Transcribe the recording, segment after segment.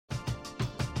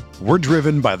We're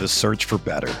driven by the search for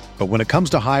better. But when it comes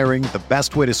to hiring, the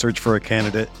best way to search for a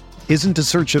candidate isn't to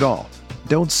search at all.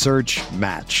 Don't search,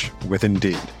 match with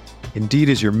Indeed. Indeed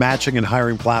is your matching and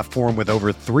hiring platform with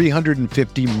over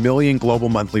 350 million global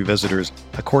monthly visitors,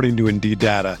 according to Indeed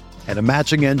data, and a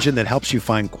matching engine that helps you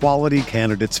find quality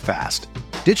candidates fast.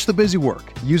 Ditch the busy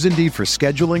work. Use Indeed for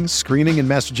scheduling, screening, and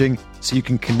messaging so you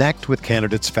can connect with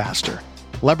candidates faster.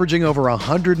 Leveraging over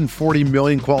 140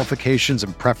 million qualifications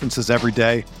and preferences every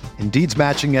day, Indeed's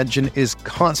matching engine is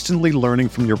constantly learning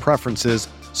from your preferences,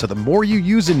 so the more you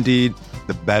use Indeed,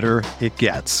 the better it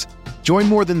gets. Join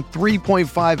more than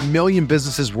 3.5 million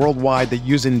businesses worldwide that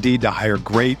use Indeed to hire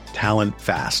great talent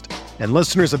fast. And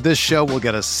listeners of this show will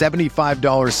get a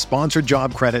 $75 sponsored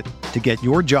job credit to get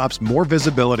your jobs more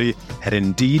visibility at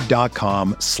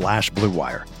Indeed.com/Blue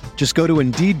Wire. Just go to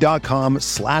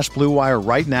Indeed.com/Blue Wire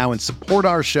right now and support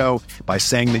our show by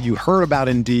saying that you heard about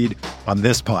Indeed on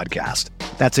this podcast.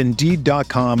 That's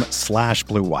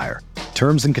Indeed.com/Blue Wire.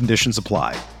 Terms and conditions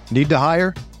apply. Need to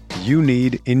hire? You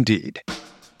need Indeed.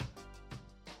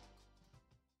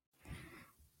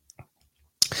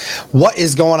 What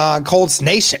is going on, Colts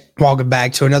Nation? Welcome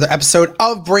back to another episode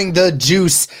of Bring the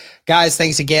Juice. Guys,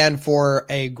 thanks again for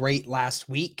a great last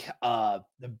week. The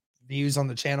views on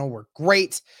the channel were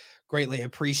great. Greatly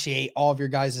appreciate all of your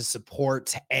guys'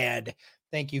 support, and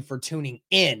thank you for tuning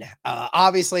in.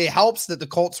 Obviously, it helps that the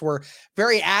Colts were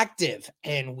very active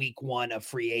in week 1 of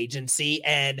free agency,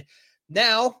 and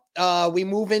now we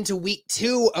move into week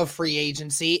 2 of free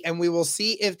agency, and we will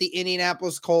see if the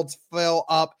Indianapolis Colts fill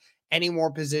up any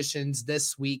more positions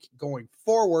this week going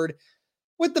forward.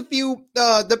 With the few,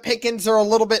 the pickings are a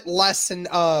little bit less than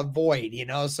void, you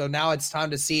know, so now it's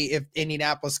time to see if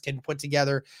Indianapolis can put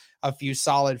together a few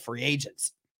solid free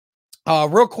agents.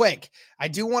 Real quick, I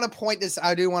do want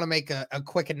to make a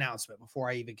quick announcement before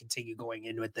I even continue going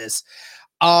in with this.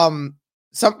 A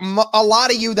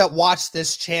lot of you that watch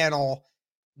this channel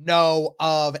know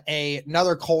of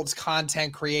another Colts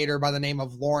content creator by the name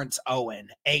of Lawrence Owen,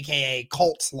 aka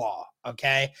Colts Law.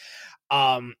 Okay.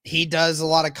 He does a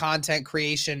lot of content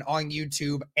creation on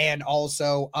YouTube and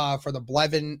also for the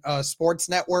Blevin Sports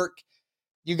Network.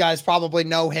 You guys probably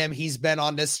know him. He's been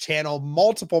on this channel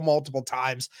multiple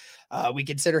times. We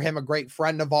consider him a great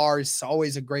friend of ours,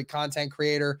 always a great content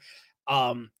creator.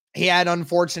 He had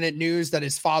unfortunate news that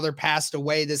his father passed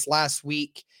away this last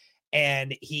week,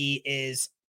 and he is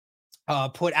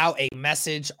put out a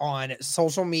message on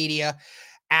social media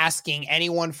asking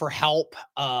anyone for help,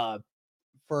 to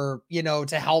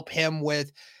help him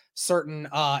with certain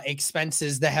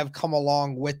expenses that have come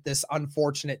along with this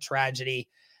unfortunate tragedy.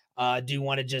 Do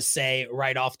want to just say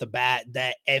right off the bat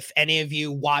that if any of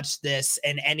you watch this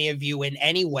and any of you in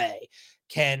any way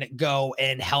can go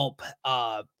and help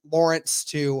Lawrence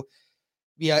to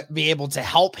be able to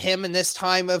help him in this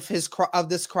time of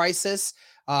this crisis,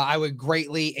 I would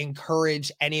greatly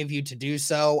encourage any of you to do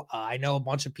so. I know a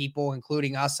bunch of people,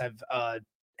 including us,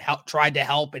 have tried to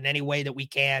help in any way that we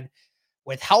can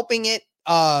with helping it.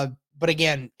 But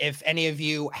again, if any of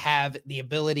you have the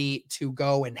ability to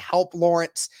go and help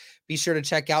Lawrence, be sure to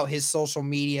check out his social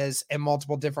medias and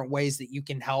multiple different ways that you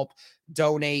can help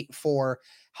donate for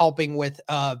helping with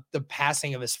the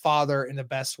passing of his father in the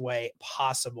best way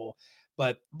possible.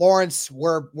 But Lawrence,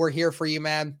 we're here for you,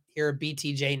 man. Here at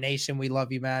BTJ Nation, we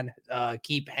love you, man.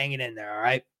 Keep hanging in there, all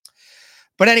right?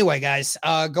 But anyway, guys,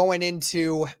 going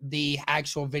into the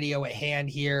actual video at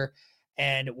hand here,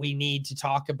 and we need to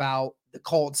talk about the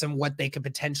Colts and what they could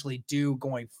potentially do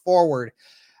going forward.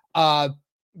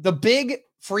 The big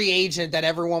free agent that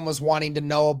everyone was wanting to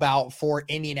know about for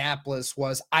Indianapolis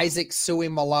was Isaac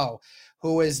Suimalo,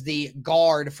 who is the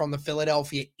guard from the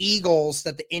Philadelphia Eagles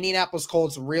that the Indianapolis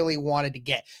Colts really wanted to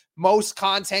get. Most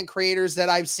content creators that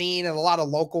I've seen and a lot of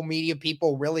local media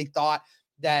people really thought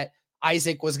that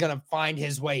Isaac was going to find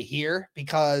his way here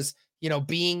because,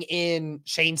 being in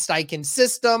Shane Steichen's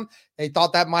system, they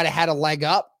thought that might have had a leg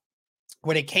up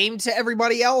when it came to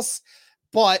everybody else,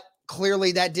 but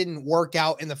clearly that didn't work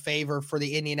out in the favor for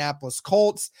the Indianapolis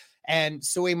Colts. And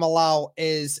Suimalo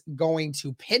is going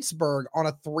to Pittsburgh on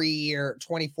a 3-year,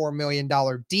 $24 million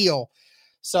deal.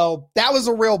 So that was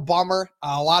a real bummer.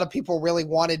 A lot of people really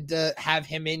wanted to have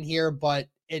him in here, but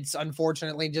it's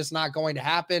unfortunately just not going to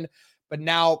happen. But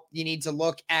now you need to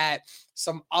look at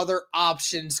some other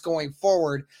options going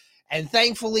forward. And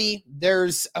thankfully,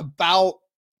 there's about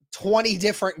 20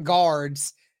 different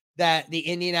guards that the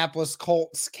Indianapolis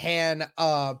Colts can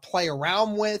play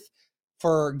around with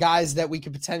for guys that we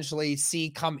could potentially see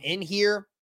come in here.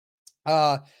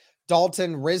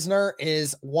 Dalton Risner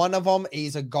is one of them.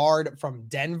 He's a guard from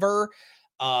Denver.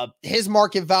 His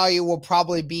market value will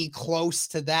probably be close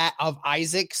to that of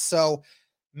Isaac. So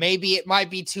maybe it might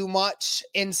be too much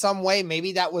in some way.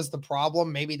 Maybe that was the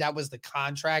problem. Maybe that was the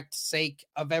contract sake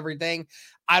of everything.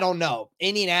 I don't know.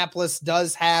 Indianapolis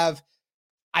does have,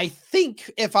 I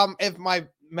think if my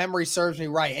memory serves me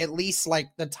right, at least like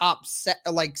the top set,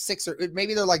 like six or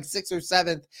maybe they're like sixth or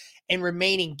seventh in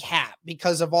remaining cap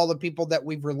because of all the people that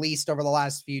we've released over the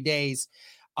last few days.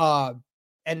 And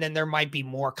then there might be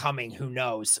more coming, who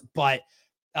knows? But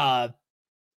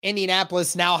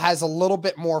Indianapolis now has a little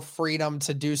bit more freedom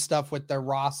to do stuff with their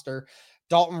roster.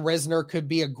 Dalton Risner could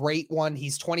be a great one.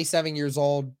 He's 27 years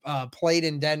old, played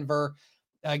in Denver.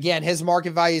 Again, his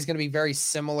market value is going to be very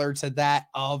similar to that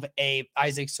of a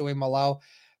Isaac Suimalo,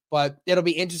 but it'll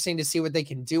be interesting to see what they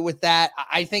can do with that.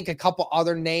 I think a couple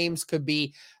other names could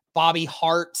be Bobby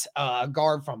Hart, a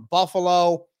guard from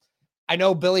Buffalo. I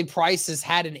know Billy Price has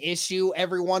had an issue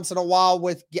every once in a while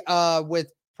with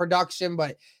production,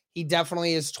 but he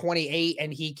definitely is 28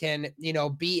 and he can,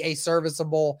 be a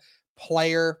serviceable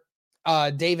player.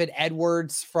 David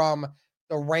Edwards from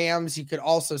the Rams, you could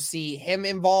also see him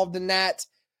involved in that.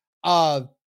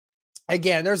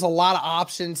 Again, there's a lot of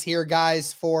options here,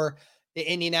 guys, for the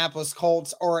Indianapolis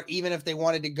Colts, or even if they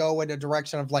wanted to go in a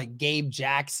direction of like Gabe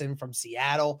Jackson from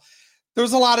Seattle.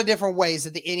 There's a lot of different ways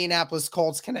that the Indianapolis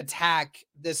Colts can attack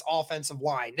this offensive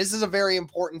line. This is a very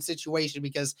important situation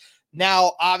because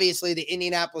now, obviously, the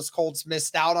Indianapolis Colts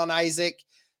missed out on Isaac.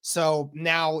 So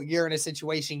now you're in a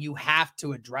situation you have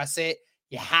to address it.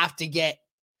 You have to get,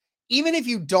 even if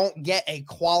you don't get a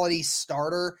quality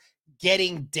starter,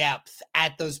 getting depth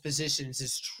at those positions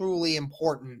is truly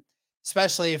important,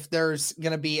 especially if there's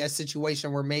going to be a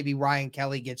situation where maybe Ryan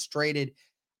Kelly gets traded.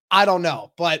 I don't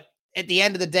know, but at the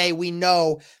end of the day, we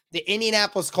know the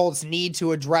Indianapolis Colts need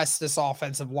to address this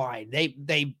offensive line.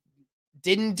 They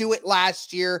didn't do it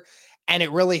last year, and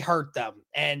it really hurt them.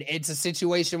 And it's a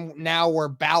situation now where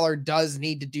Ballard does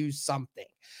need to do something.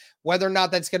 Whether or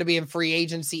not that's going to be in free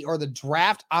agency or the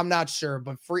draft, I'm not sure.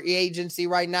 But free agency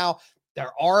right now,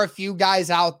 there are a few guys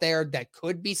out there that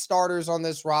could be starters on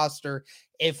this roster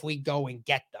if we go and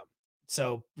get them.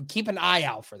 So keep an eye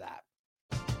out for that.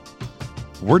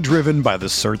 We're driven by the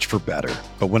search for better.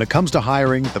 But when it comes to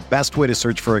hiring, the best way to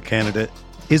search for a candidate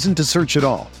isn't to search at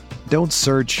all. Don't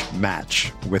search,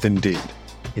 match with Indeed.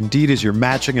 Indeed is your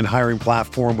matching and hiring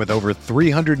platform with over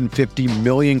 350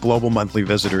 million global monthly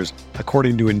visitors,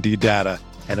 according to Indeed data,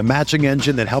 and a matching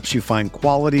engine that helps you find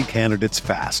quality candidates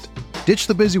fast. Ditch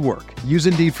the busy work. Use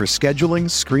Indeed for scheduling,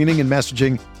 screening, and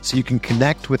messaging so you can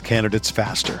connect with candidates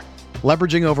faster.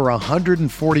 Leveraging over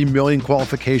 140 million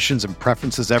qualifications and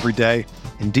preferences every day,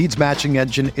 Indeed's matching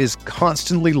engine is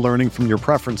constantly learning from your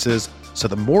preferences, so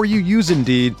the more you use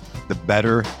Indeed, the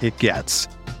better it gets.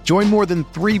 Join more than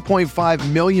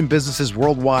 3.5 million businesses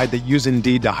worldwide that use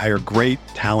Indeed to hire great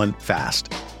talent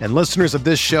fast. And listeners of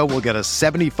this show will get a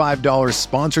 $75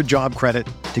 sponsored job credit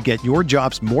to get your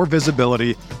jobs more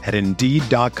visibility at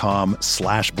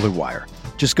Indeed.com/Blue Wire.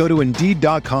 Just go to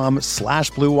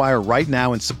Indeed.com/Blue Wire right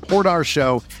now and support our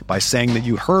show by saying that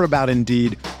you heard about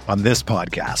Indeed on this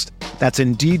podcast. That's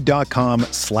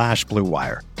Indeed.com/Blue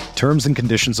Wire. Terms and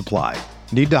conditions apply.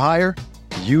 Need to hire?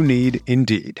 You need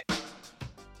Indeed.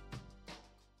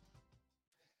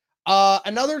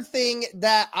 Another thing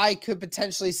that I could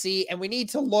potentially see, and we need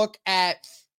to look at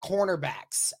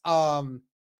cornerbacks.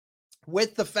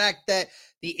 With the fact that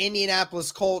the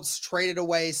Indianapolis Colts traded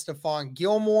away Stephon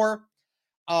Gilmore,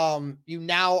 you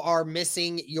now are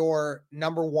missing your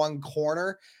number one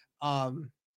corner. And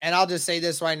I'll just say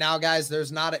this right now, guys,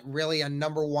 there's not really a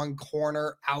number one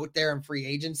corner out there in free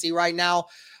agency right now.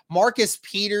 Marcus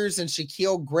Peters and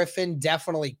Shaquille Griffin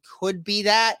definitely could be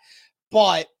that,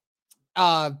 but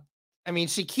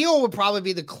Shaquille would probably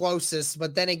be the closest,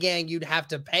 but then again, you'd have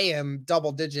to pay him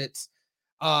double digits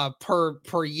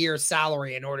per year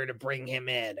salary in order to bring him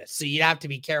in. So you'd have to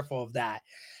be careful of that.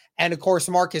 And of course,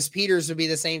 Marcus Peters would be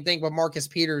the same thing, but Marcus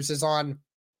Peters is on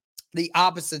the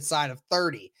opposite side of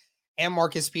 30. And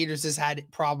Marcus Peters has had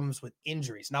problems with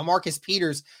injuries. Now, Marcus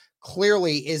Peters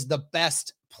clearly is the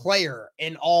best player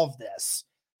in all of this,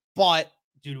 but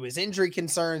due to his injury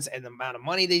concerns and the amount of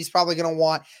money that he's probably going to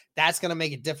want, that's going to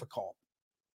make it difficult.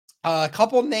 A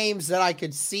couple names that I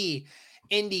could see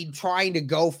Indy trying to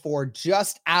go for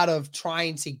just out of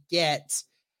trying to get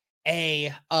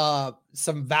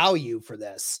some value for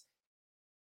this.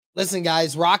 Listen,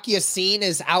 guys, Rocky Yassin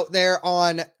is out there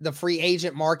on the free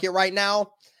agent market right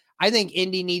now. I think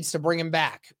Indy needs to bring him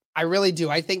back. I really do.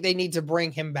 I think they need to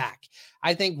bring him back.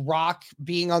 I think Rock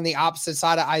being on the opposite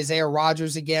side of Isaiah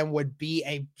Rodgers again would be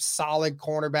a solid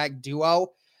cornerback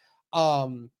duo.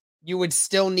 you would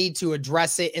still need to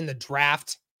address it in the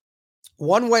draft.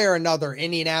 One way or another,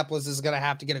 Indianapolis is going to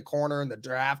have to get a corner in the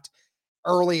draft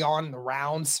early on in the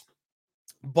rounds.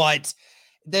 But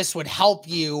this would help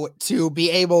you to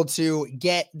be able to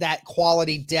get that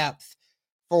quality depth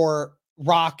for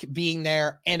Rock being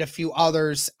there and a few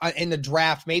others in the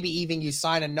draft. Maybe even you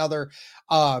sign another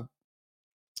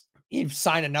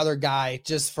guy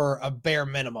just for a bare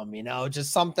minimum,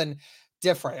 just something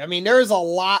different. I mean, there's a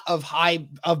lot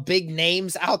of big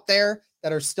names out there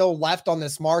that are still left on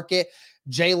this market.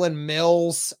 Jalen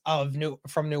Mills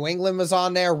from New England was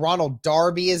on there. Ronald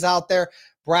Darby is out there.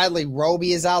 Bradley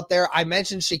Roby is out there. I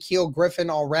mentioned Shaquille Griffin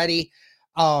already.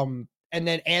 And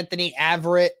then Anthony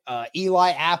Averett, Eli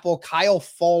Apple, Kyle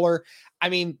Fuller. I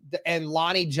mean, and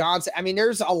Lonnie Johnson. I mean,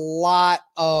 there's a lot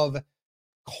of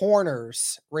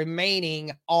corners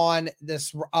remaining on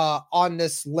this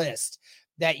list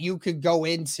that you could go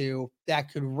into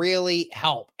that could really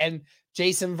help. And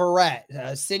Jason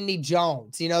Verrett, Sidney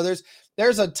Jones,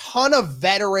 there's a ton of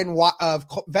veteran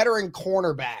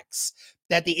cornerbacks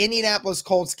that the Indianapolis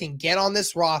Colts can get on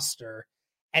this roster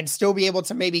and still be able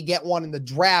to maybe get one in the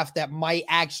draft that might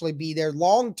actually be their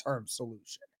long-term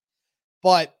solution.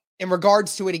 But in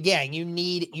regards to it, again, you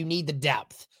need the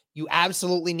depth. You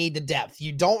absolutely need the depth.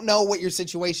 You don't know what your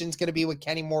situation is going to be with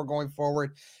Kenny Moore going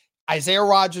forward. Isaiah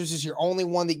Rodgers is your only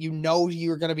one that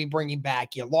you're going to be bringing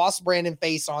back. You lost Brandon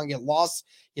Faison.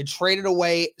 You traded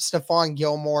away Stephon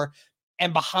Gilmore.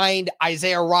 And behind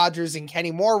Isaiah Rodgers and Kenny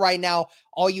Moore right now,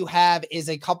 all you have is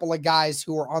a couple of guys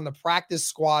who were on the practice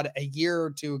squad a year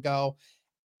or two ago.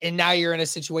 And now you're in a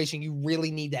situation you really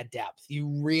need that depth. You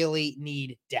really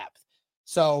need depth.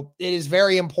 So it is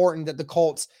very important that the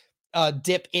Colts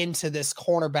dip into this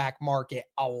cornerback market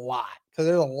a lot because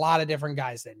there's a lot of different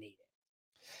guys that need it.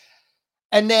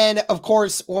 And then, of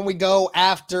course, when we go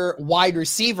after wide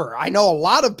receiver, I know a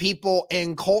lot of people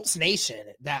in Colts Nation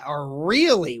that are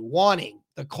really wanting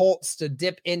the Colts to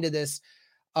dip into this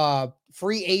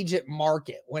free agent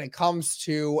market when it comes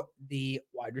to the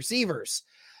wide receivers.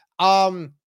 There's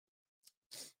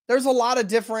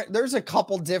a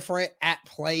couple different at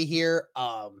play here.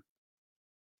 I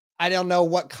don't know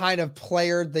what kind of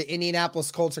player the Indianapolis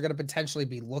Colts are going to potentially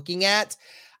be looking at.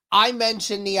 I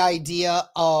mentioned the idea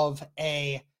of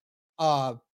there's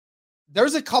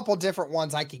a couple different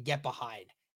ones I could get behind.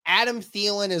 Adam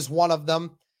Thielen is one of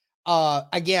them.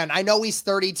 Again, I know he's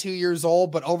 32 years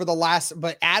old, but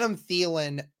Adam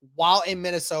Thielen, while in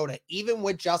Minnesota, even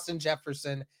with Justin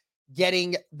Jefferson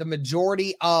getting the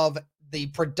majority of the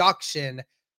production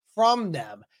from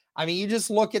them. I mean, you just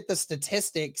look at the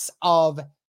statistics of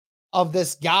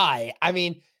this guy. I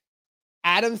mean,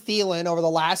 Adam Thielen over the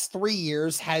last 3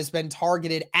 years has been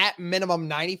targeted at minimum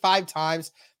 95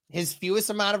 times. His fewest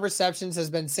amount of receptions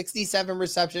has been 67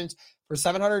 receptions for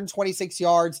 726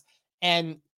 yards.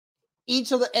 And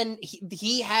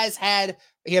he had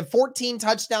 14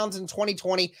 touchdowns in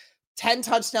 2020, 10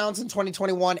 touchdowns in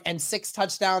 2021, and 6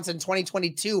 touchdowns in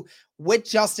 2022 with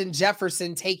Justin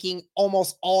Jefferson taking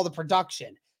almost all the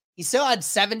production. He still had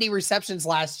 70 receptions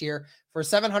last year for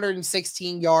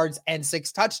 716 yards and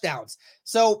 6 touchdowns.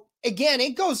 So again,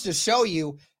 it goes to show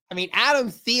you, I mean, Adam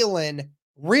Thielen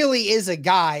really is a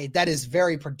guy that is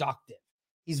very productive.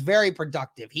 He's very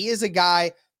productive. He is a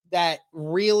guy that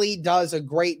really does a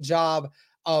great job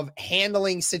of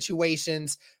handling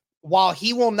situations. While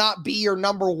he will not be your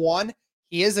number one,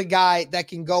 he is a guy that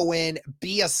can go in,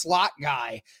 be a slot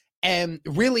guy, and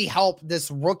really help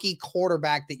this rookie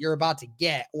quarterback that you're about to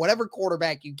get, whatever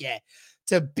quarterback you get,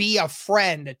 to be a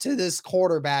friend to this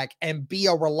quarterback and be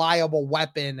a reliable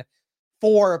weapon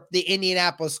for the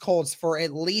Indianapolis Colts for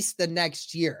at least the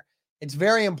next year. It's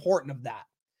very important of that.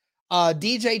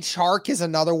 DJ Chark is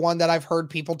another one that I've heard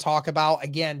people talk about.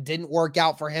 Again, didn't work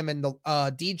out for him in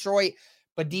the Detroit,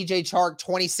 but DJ Chark,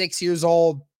 26 years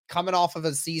old, coming off of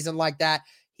a season like that,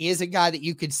 he is a guy that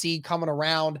you could see coming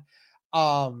around.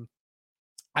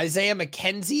 Isaiah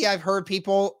McKenzie, I've heard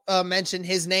people mention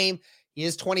his name. He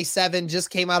is 27, just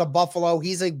came out of Buffalo.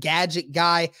 He's a gadget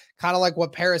guy, kind of like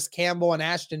what Paris Campbell and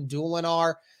Ashton Doolin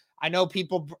are. I know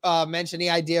people mention the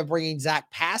idea of bringing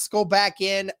Zach Pascal back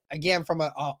in. Again, from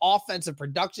an offensive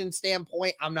production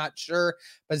standpoint, I'm not sure.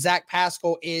 But Zach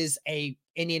Pascal is a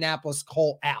Indianapolis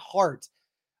Colt at heart.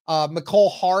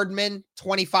 McCole Hardman,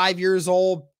 25 years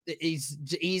old. He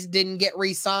didn't get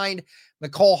re-signed.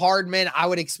 McCole Hardman, I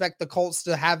would expect the Colts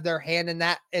to have their hand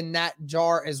in that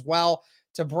jar as well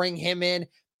to bring him in.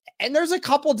 And there's a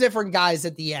couple different guys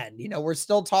at the end. You know, we're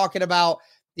still talking about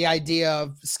the idea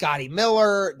of Scotty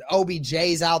Miller,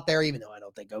 OBJ's out there, even though I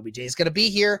don't think OBJ is going to be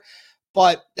here.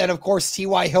 And of course,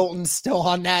 T.Y. Hilton's still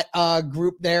on that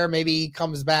group there. Maybe he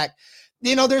comes back.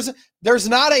 There's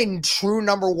not a true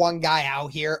number one guy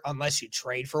out here unless you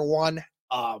trade for one,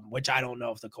 which I don't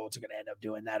know if the Colts are going to end up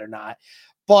doing that or not.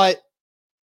 But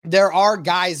there are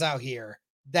guys out here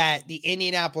that the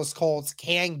Indianapolis Colts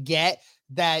can get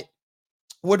that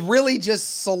would really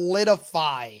just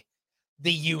solidify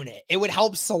the unit. It would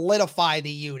help solidify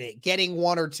the unit, getting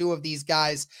one or two of these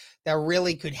guys that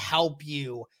really could help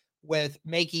you with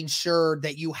making sure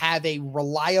that you have a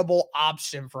reliable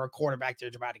option for a quarterback that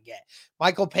you're about to get.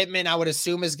 Michael Pittman, I would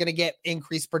assume, is going to get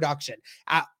increased production.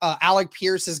 Alec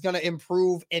Pierce is going to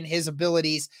improve in his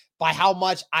abilities. By how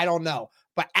much, I don't know.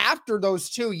 But after those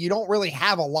two, you don't really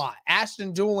have a lot.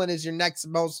 Ashton Doolin is your next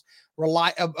most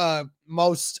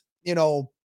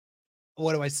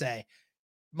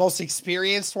most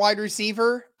experienced wide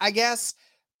receiver, I guess.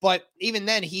 But even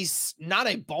then, he's not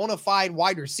a bona fide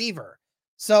wide receiver.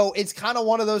 So it's kind of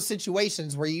one of those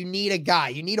situations where you need a guy,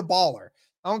 you need a baller.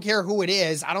 I don't care who it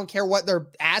is. I don't care what their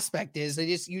aspect is.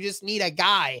 You just need a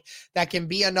guy that can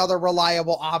be another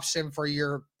reliable option for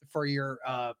your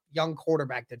young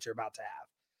quarterback that you're about to have.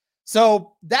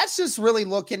 So that's just really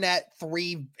looking at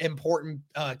three important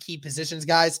key positions,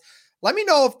 guys. Let me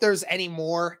know if there's any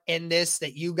more in this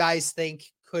that you guys think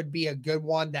could be a good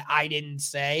one that I didn't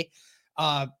say.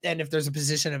 And if there's a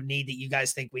position of need that you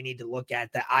guys think we need to look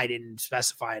at that I didn't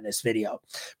specify in this video.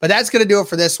 But that's going to do it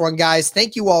for this one, guys.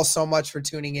 Thank you all so much for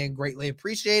tuning in. Greatly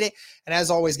appreciate it. And as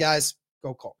always, guys,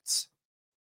 go Colts.